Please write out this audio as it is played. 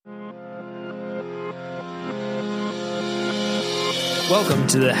Welcome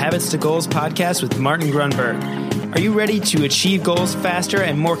to the Habits to Goals podcast with Martin Grunberg. Are you ready to achieve goals faster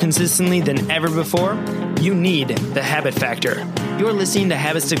and more consistently than ever before? You need the Habit Factor. You're listening to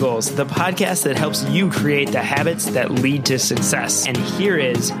Habits to Goals, the podcast that helps you create the habits that lead to success. And here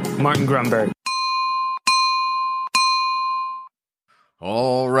is Martin Grunberg.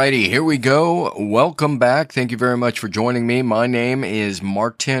 Alrighty, here we go. Welcome back. Thank you very much for joining me. My name is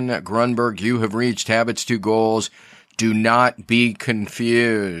Martin Grunberg. You have reached Habits to Goals. Do not be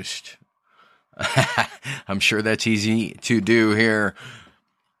confused. I'm sure that's easy to do here.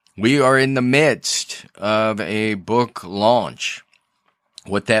 We are in the midst of a book launch.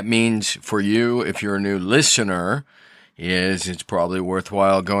 What that means for you, if you're a new listener, is it's probably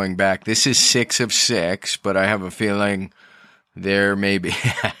worthwhile going back. This is 6 of 6, but I have a feeling there may be,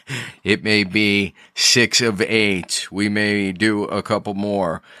 it may be 6 of 8. We may do a couple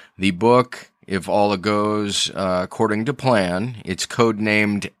more. The book, if all goes according to plan, it's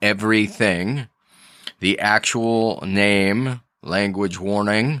codenamed Everything. The actual name, language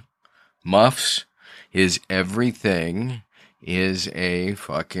warning, muffs, is Everything is a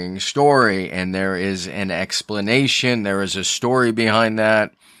fucking story. And there is an explanation. There is a story behind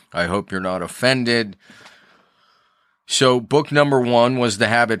that. I hope you're not offended. So book number 1 was The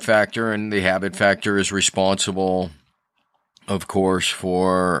Habit Factor, and The Habit Factor is responsible, of course,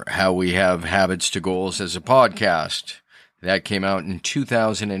 for how we have Habits to Goals as a podcast. That came out in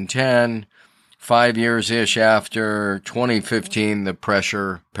 2010, 5 years-ish after 2015, the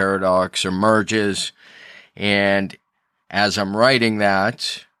pressure paradox emerges. And as I'm writing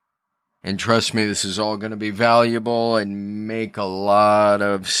that, and trust me, this is all going to be valuable and make a lot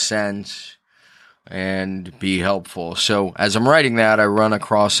of sense and be helpful. So as I'm writing that, I run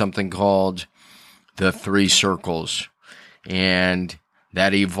across something called the 3 circles. And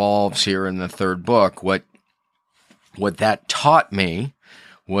that evolves here in the 3rd book. What that taught me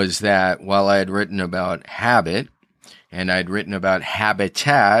was that while I had written about habit, and I'd written about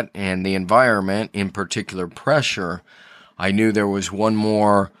habitat and the environment, in particular pressure, I knew there was one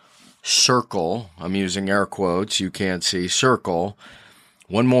more circle. I'm using air quotes. You can't see circle.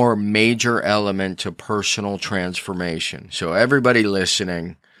 One more major element to personal transformation. So everybody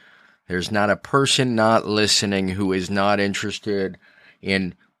listening, there's not a person not listening who is not interested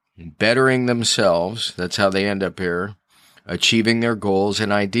in bettering themselves. That's how they end up here, achieving their goals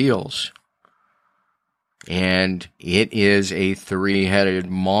and ideals. And it is a 3-headed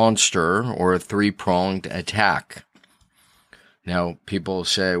monster or a 3-pronged attack. Now, people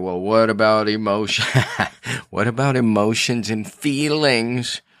say, well, what about emotion? What about emotions and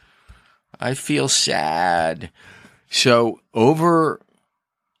feelings? I feel sad. So over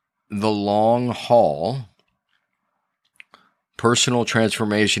the long haul, personal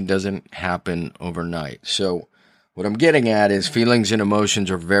transformation doesn't happen overnight. So what I'm getting at is feelings and emotions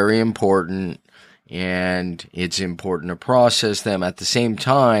are very important, and it's important to process them. At the same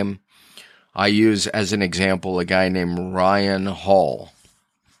time, I use as an example a guy named Ryan Hall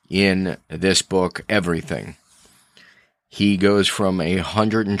in this book, Everything. He goes from a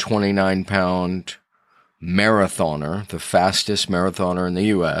 129-pound marathoner, the fastest marathoner in the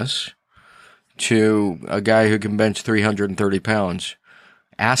U.S., to a guy who can bench 330 pounds.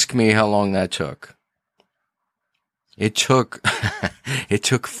 Ask me how long that took. It took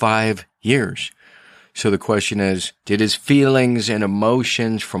 5 years. So the question is, did his feelings and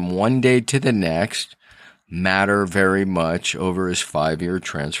emotions from one day to the next matter very much over his 5-year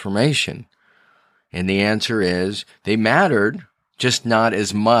transformation? And the answer is, they mattered, just not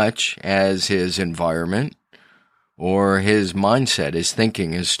as much as his environment or his mindset, his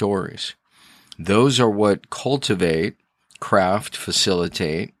thinking, his stories. Those are what cultivate, craft,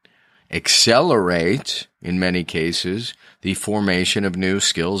 facilitate, accelerate, in many cases, the formation of new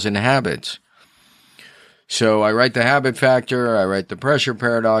skills and habits. So I write the Habit Factor, I write the Pressure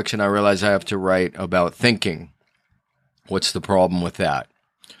Paradox, and I realize I have to write about thinking. What's the problem with that?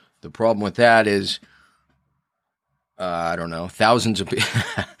 The problem with that is, thousands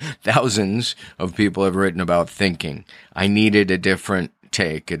of people have written about thinking. I needed a different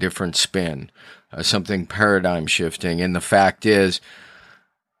take, a different spin, something paradigm shifting. And the fact is,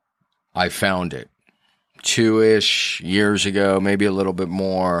 I found it 2-ish years ago, maybe a little bit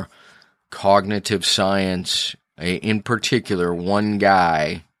more. Cognitive science, in particular, one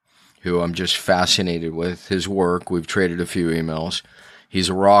guy who I'm just fascinated with his work. We've traded a few emails. He's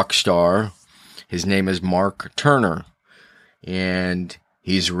a rock star. His name is Mark Turner, and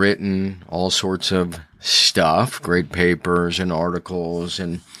he's written all sorts of stuff, great papers and articles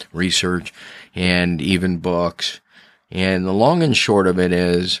and research and even books. And the long and short of it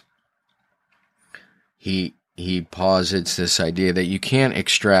is, he he posits this idea that you can't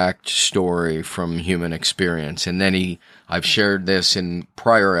extract story from human experience. And then I've shared this in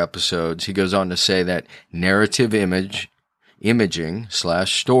prior episodes. He goes on to say that narrative imaging /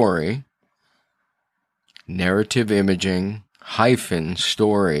 story, narrative imaging -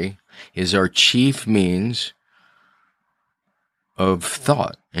 story is our chief means of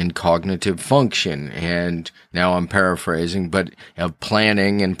thought and cognitive function. And now I'm paraphrasing, but of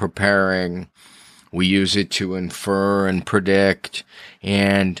planning and preparing. We use it to infer and predict.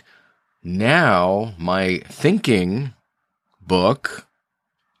 And now my thinking book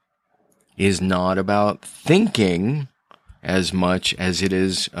is not about thinking as much as it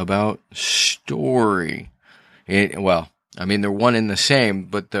is about story. They're one and the same,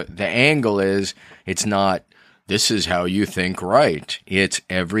 but the angle is it's not, this is how you think, right? It's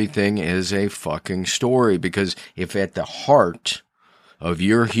everything is a fucking story, because if at the heart of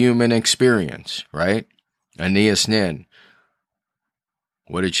your human experience, right? Aeneas Nin,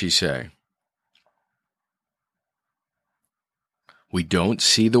 what did she say? We don't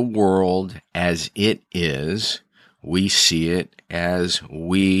see the world as it is. We see it as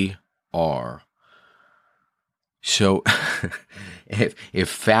we are. So if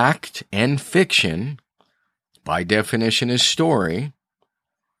fact and fiction, by definition, is story,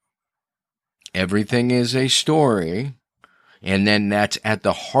 everything is a story, and then that's at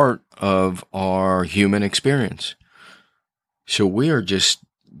the heart of our human experience. So we are just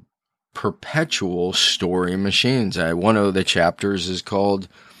perpetual story machines. One of the chapters is called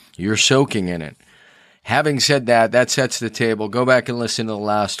You're Soaking in It. Having said that, that sets the table. Go back and listen to the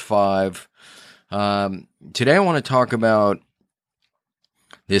last 5. Today I want to talk about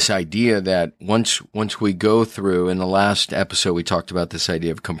this idea that once we go through, in the last episode we talked about this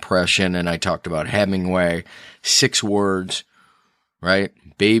idea of compression, and I talked about Hemingway, 6 words, right?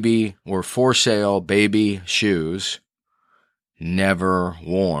 Baby, or for sale, baby shoes, never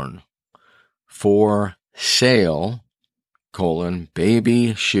worn. For sale,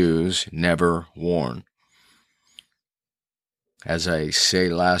 baby shoes, never worn. As I say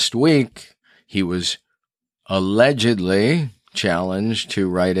last week, he was allegedly challenged to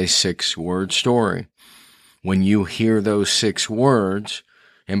write a 6-word story. When you hear those 6 words,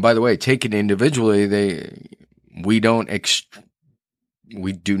 and by the way, taken individually, we do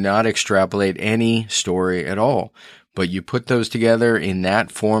not extrapolate any story at all. But you put those together in that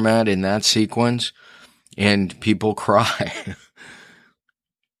format, in that sequence, and people cry.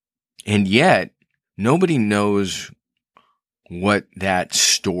 And yet, nobody knows what that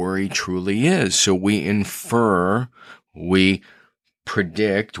story truly is. So we infer, we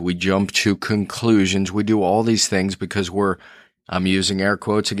predict, we jump to conclusions, we do all these things because I'm using air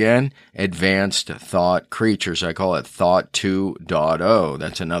quotes again, advanced thought creatures. I call it Thought 2.0.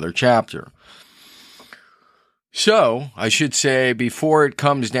 That's another chapter. So, I should say, before it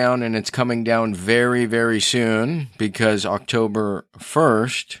comes down, and it's coming down very, very soon, because October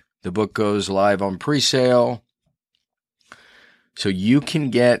 1st, the book goes live on pre-sale. So you can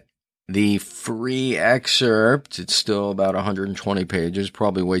get the free excerpt. It's still about 120 pages,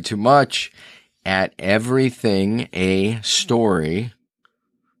 probably way too much, at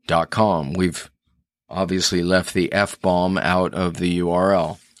everythingastory.com. We've obviously left the F-bomb out of the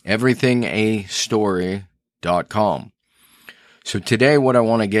URL. everythingastory.com. So today what I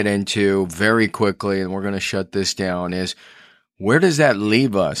want to get into very quickly, and we're going to shut this down, is where does that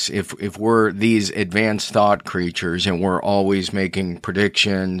leave us if we're these advanced thought creatures and we're always making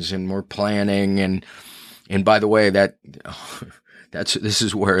predictions and we're planning, and by the way, this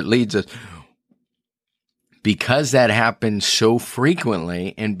is where it leads us. Because that happens so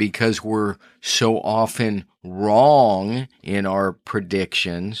frequently, and because we're so often wrong in our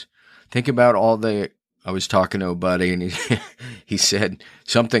predictions, think about I was talking to a buddy, and he said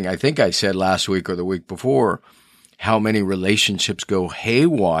something I think I said last week or the week before, how many relationships go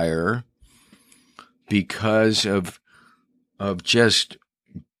haywire because of just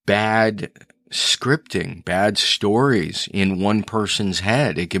bad scripting, bad stories in one person's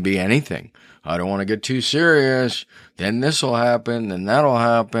head. It could be anything. I don't want to get too serious. Then this will happen. Then that'll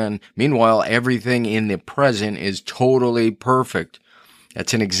happen. Meanwhile, everything in the present is totally perfect.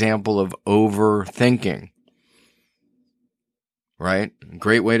 That's an example of overthinking, right?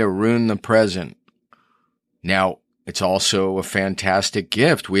 Great way to ruin the present. Now, it's also a fantastic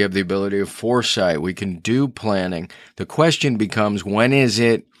gift. We have the ability of foresight. We can do planning. The question becomes, when is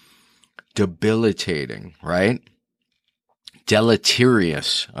it debilitating, right?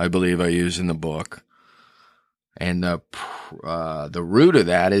 Deleterious, I believe I use in the book. And the root of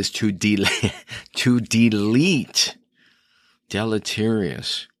that is to delete.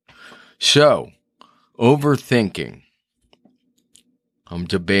 Deleterious. So, Overthinking. I'm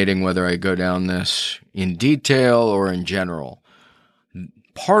debating whether I go down this in detail or in general.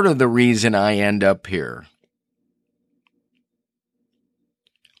 Part of the reason I end up here,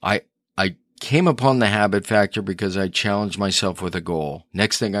 I came upon the habit factor because I challenged myself with a goal.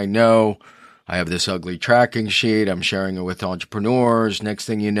 Next thing I know, I have this ugly tracking sheet. I'm sharing it with entrepreneurs. Next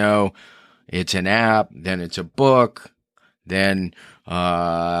thing you know, it's an app, then it's a book, then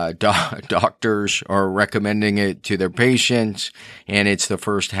doctors are recommending it to their patients, and it's the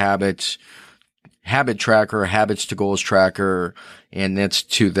first habit tracker, habits to goals tracker, and that's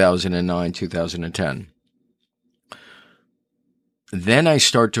 2009, 2010. Then I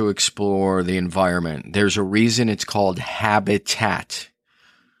start to explore the environment. There's a reason it's called habitat,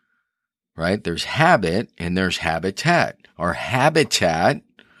 right? There's habit and there's habitat. Our habitat,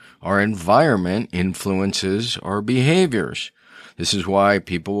 our environment, influences our behaviors. This is why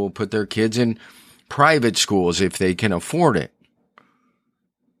people will put their kids in private schools if they can afford it.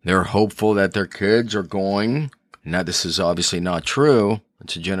 They're hopeful that their kids are going, now this is obviously not true,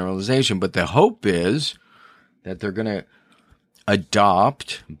 it's a generalization, but the hope is that they're going to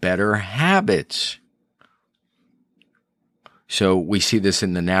adopt better habits. So we see this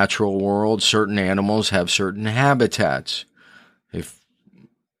in the natural world. Certain animals have certain habitats.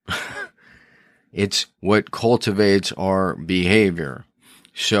 It's what cultivates our behavior.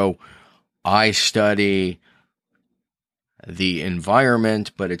 So I study the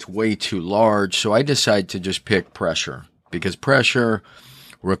environment, but it's way too large. So I decide to just pick pressure, because pressure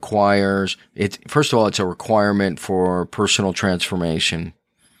requires it. First of all, it's a requirement for personal transformation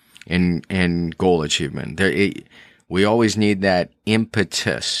and goal achievement. We always need that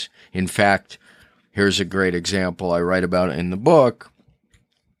impetus. In fact, here's a great example I write about in the book.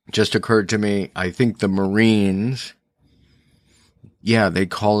 Just occurred to me, I think the Marines, they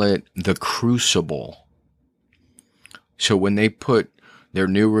call it the crucible. So when they put their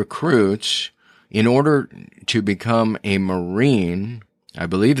new recruits, in order to become a Marine, I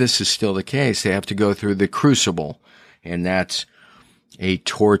believe this is still the case, they have to go through the crucible. And that's a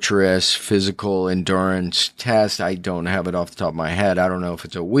torturous physical endurance test. I don't have it off the top of my head. I don't know if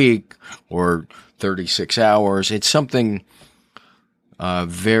it's a week or 36 hours. It's something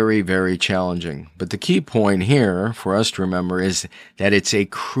very, very challenging. But the key point here for us to remember is that it's a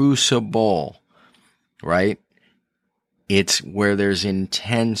crucible, right? It's where there's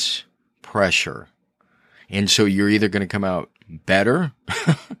intense pressure. And so you're either going to come out better,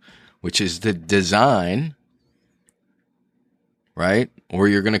 which is the design, right? Or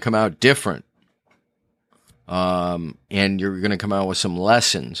you're going to come out different. And you're going to come out with some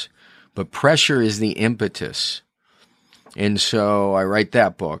lessons. But pressure is the impetus. And so I write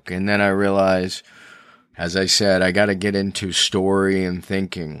that book. And then I realize, as I said, I got to get into story and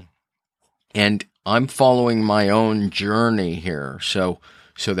thinking. And I'm following my own journey here. So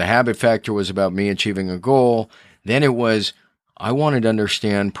the habit factor was about me achieving a goal. Then it was, I wanted to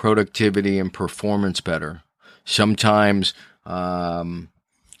understand productivity and performance better. Sometimes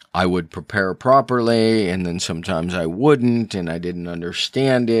I would prepare properly, and then sometimes I wouldn't, and I didn't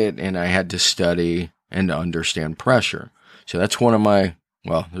understand it, and I had to study and understand pressure. So that's one of my,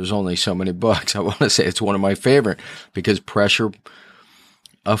 there's only so many books. I want to say it's one of my favorite, because pressure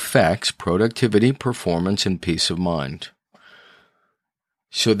affects productivity, performance, and peace of mind.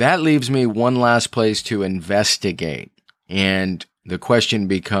 So that leaves me one last place to investigate. And the question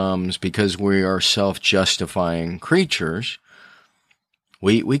becomes, because we are self-justifying creatures,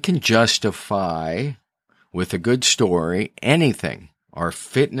 we can justify with a good story anything. Our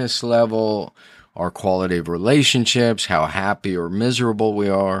fitness level, our quality of relationships, how happy or miserable we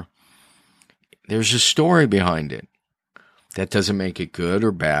are. There's a story behind it. That doesn't make it good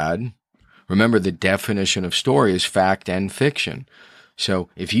or bad. Remember, the definition of story is fact and fiction. So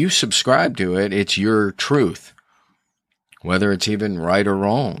if you subscribe to it, it's your truth. Whether it's even right or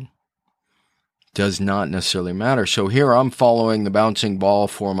wrong does not necessarily matter. So here I'm following the bouncing ball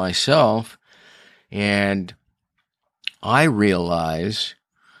for myself, and I realize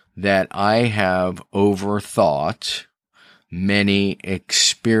that I have overthought many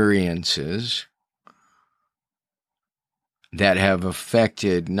experiences that have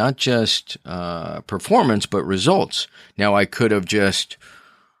affected not just performance, but results. Now, I could have just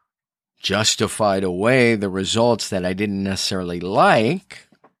justified away the results that I didn't necessarily like.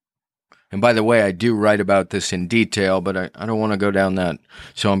 And by the way, I do write about this in detail, but I don't want to go down that.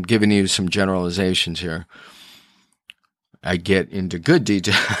 So I'm giving you some generalizations here. I get into good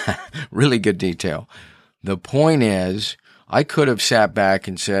detail, really good detail. The point is, I could have sat back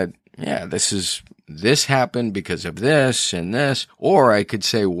and said, yeah, this is this happened because of this and this, or I could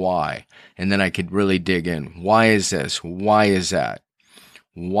say why, and then I could really dig in. Why is this? Why is that?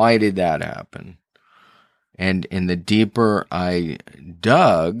 Why did that happen? And the deeper I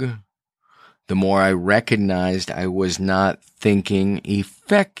dug, the more I recognized I was not thinking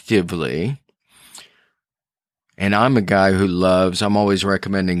effectively. And I'm a guy who I'm always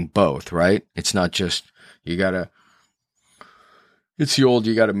recommending both, right? It's not just, it's the old,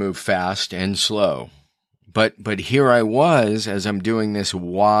 you gotta move fast and slow. But here I was, as I'm doing this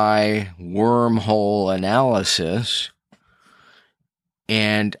why wormhole analysis,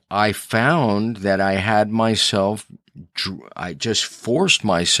 and I found that I just forced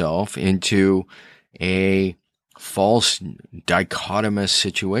myself into a false dichotomous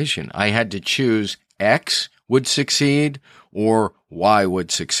situation. I had to choose X would succeed or Y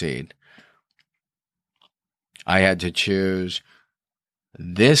would succeed. I had to choose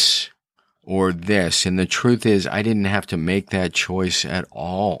this or this. And the truth is, I didn't have to make that choice at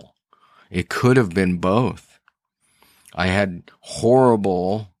all. It could have been both. I had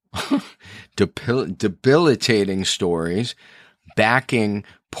horrible, debilitating stories backing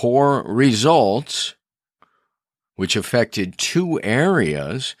poor results, which affected two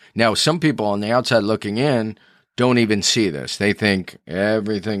areas. Now, some people on the outside looking in don't even see this. They think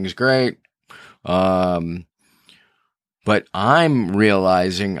everything's great. But I'm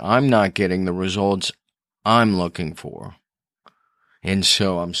realizing I'm not getting the results I'm looking for. And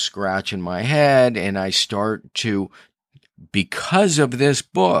so I'm scratching my head, and I start to, because of this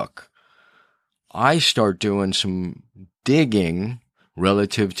book, I start doing some digging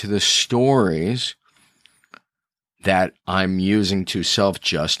relative to the stories that I'm using to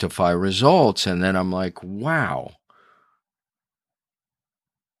self-justify results. And then I'm like, wow,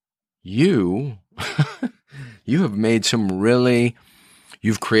 you have made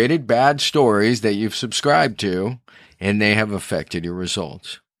you've created bad stories that you've subscribed to, and they have affected your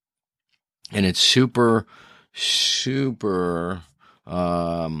results. And it's super, super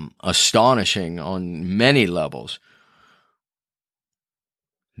astonishing on many levels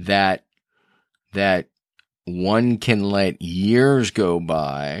that one can let years go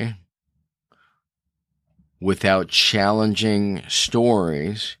by without challenging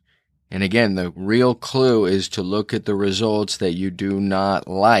stories. And again, the real clue is to look at the results that you do not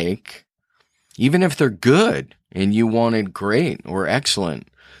like, even if they're good and you wanted great or excellent.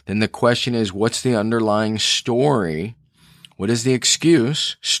 Then the question is, what's the underlying story? What is the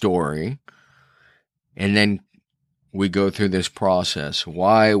excuse story? And then we go through this process.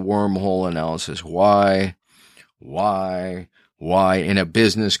 Why wormhole analysis? Why? In a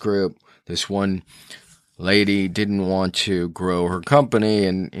business group, this one lady didn't want to grow her company,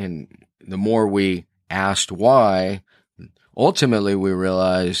 and the more we asked why, ultimately we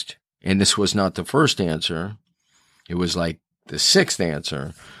realized, and this was not the first answer, it was like the sixth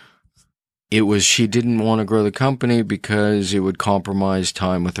answer. It was she didn't want to grow the company because it would compromise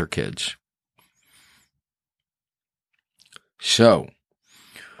time with her kids. So,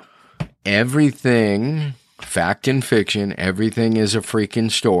 everything, fact and fiction, everything is a freaking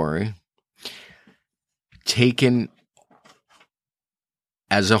story. Taken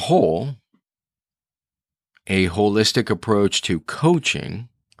as a whole, a holistic approach to coaching.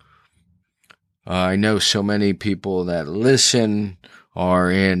 I know so many people that listen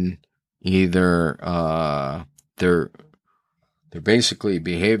are in either they're basically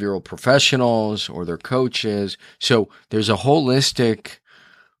behavioral professionals or they're coaches. So there's a holistic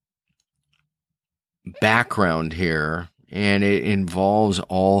background here, and it involves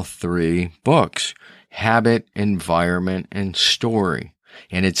all three books: habit, environment, and story.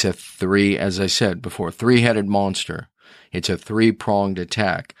 And it's as I said before, three-headed monster. It's a three-pronged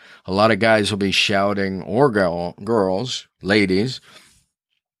attack. A lot of guys will be shouting, or girls, ladies,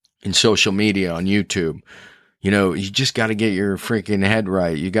 in social media, on YouTube, you just got to get your freaking head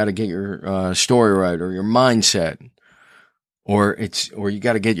right. You got to get your story right, or your mindset, or you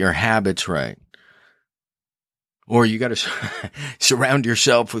got to get your habits right, or you got to surround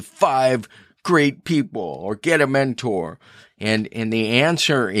yourself with 5 great people, or get a mentor. And the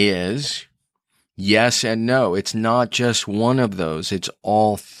answer is yes and no. It's not just one of those. It's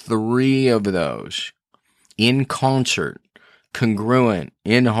all three of those in concert, congruent,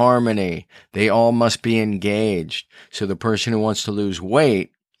 in harmony. They all must be engaged. So the person who wants to lose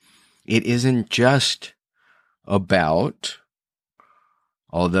weight, it isn't just about,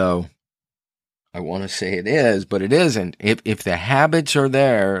 although I want to say it is, but it isn't. If the habits are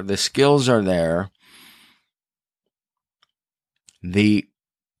there, the skills are there, the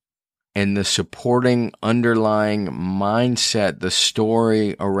and the supporting underlying mindset, the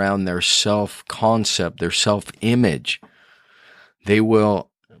story around their self-concept, their self-image, they will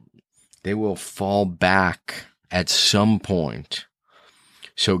fall back at some point.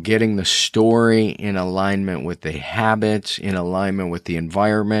 So getting the story in alignment with the habits, in alignment with the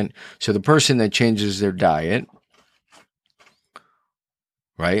environment. So the person that changes their diet,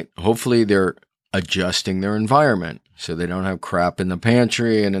 right? Hopefully they're adjusting their environment so they don't have crap in the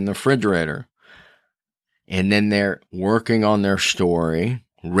pantry and in the refrigerator. And then they're working on their story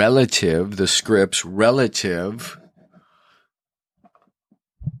relative, the scripts relative.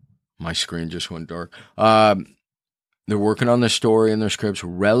 My screen just went dark. They're working on the story and their scripts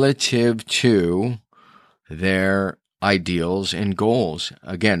relative to their ideals and goals.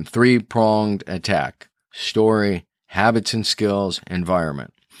 Again, 3-pronged attack: story, habits and skills,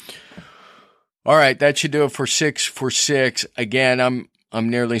 environment. All right, that should do it for 6 for 6. Again, I'm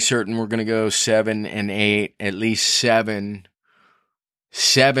nearly certain we're going to go 7 and 8, at least 7.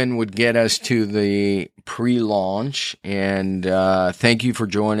 7 would get us to the pre-launch. And thank you for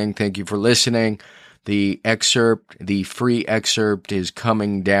joining. Thank you for listening. The free excerpt is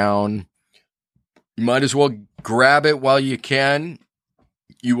coming down. You might as well grab it while you can.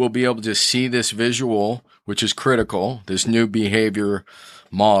 You will be able to see this visual, which is critical, this new behavior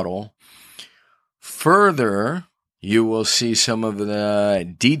model. Further, you will see some of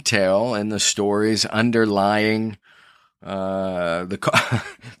the detail and the stories underlying the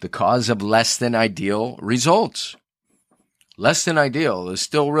cause of less than ideal results. Less than ideal is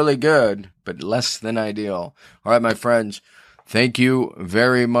still really good, but less than ideal. All right, my friends, thank you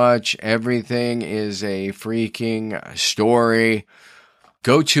very much. Everything is a freaking story.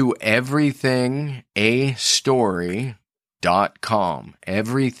 Go to everythingastory.com.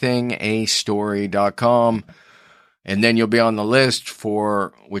 Everythingastory.com. And then you'll be on the list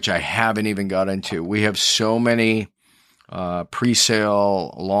for, which I haven't even got into. We have so many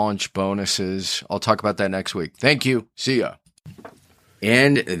pre-sale launch bonuses. I'll talk about that next week. Thank you. See ya.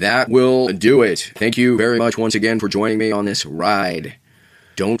 And that will do it. Thank you very much once again for joining me on this ride.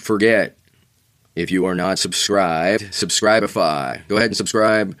 Don't forget, if you are not subscribed, Subscribify. Go ahead and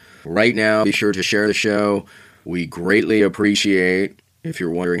subscribe right now. Be sure to share the show. We greatly appreciate, if you're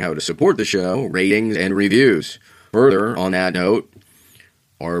wondering how to support the show, ratings and reviews. Further, on that note,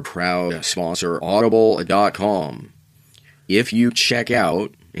 our proud sponsor, Audible.com. If you check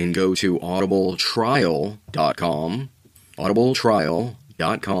out and go to audibletrial.com,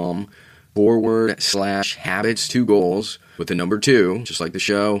 audibletrial.com/habits2goals with the number 2, just like the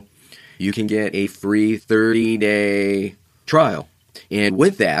show, you can get a free 30-day trial. And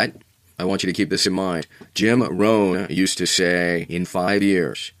with that, I want you to keep this in mind. Jim Rohn used to say, in 5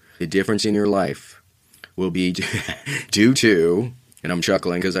 years, the difference in your life will be due to, and I'm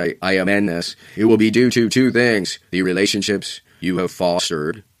chuckling because I amend this, it will be due to 2 things: the relationships you have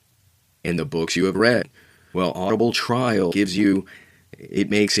fostered and the books you have read. Well, Audible Trial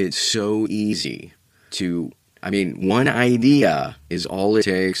makes it so easy to, one idea is all it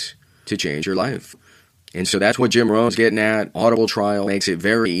takes to change your life. And so that's what Jim Rohn's getting at. Audible Trial makes it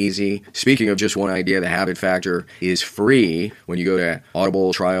very easy. Speaking of just one idea, the Habit Factor is free when you go to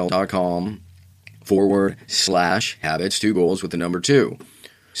audibletrial.com/habits2goals with the number 2.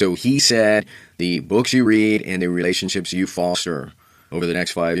 So he said the books you read and the relationships you foster over the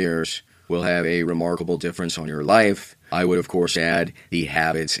next 5 years will have a remarkable difference on your life. I would, of course, add the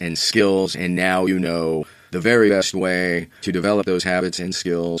habits and skills, and now you know the very best way to develop those habits and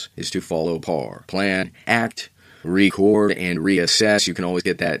skills is to follow PAR. Plan, act, record, and reassess. You can always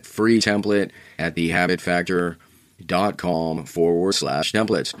get that free template at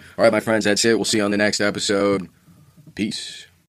thehabitfactor.com/templates. All right, my friends, that's it. We'll see you on the next episode. Peace.